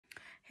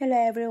Hello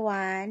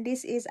everyone,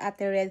 this is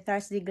Ate Red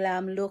Thursday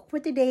Glam look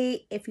for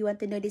today. If you want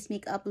to know this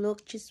makeup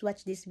look, just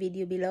watch this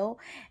video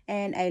below.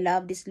 And I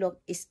love this look,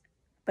 is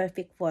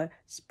perfect for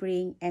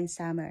spring and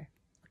summer.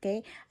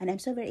 Okay, and I'm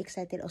so very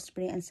excited of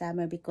spring and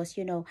summer because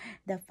you know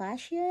the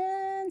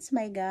fashions,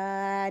 my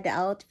god, the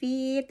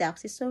outfit, the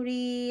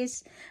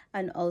accessories,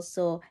 and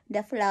also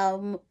the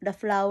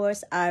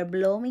flowers are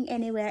blowing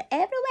anywhere,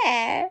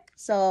 everywhere.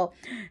 So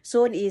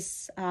soon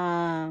is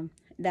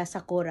the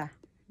sakura,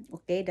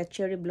 okay, the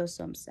cherry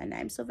blossoms, and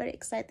I'm so very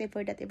excited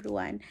for that,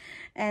 everyone.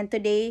 And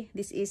today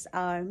this is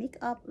our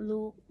makeup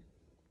look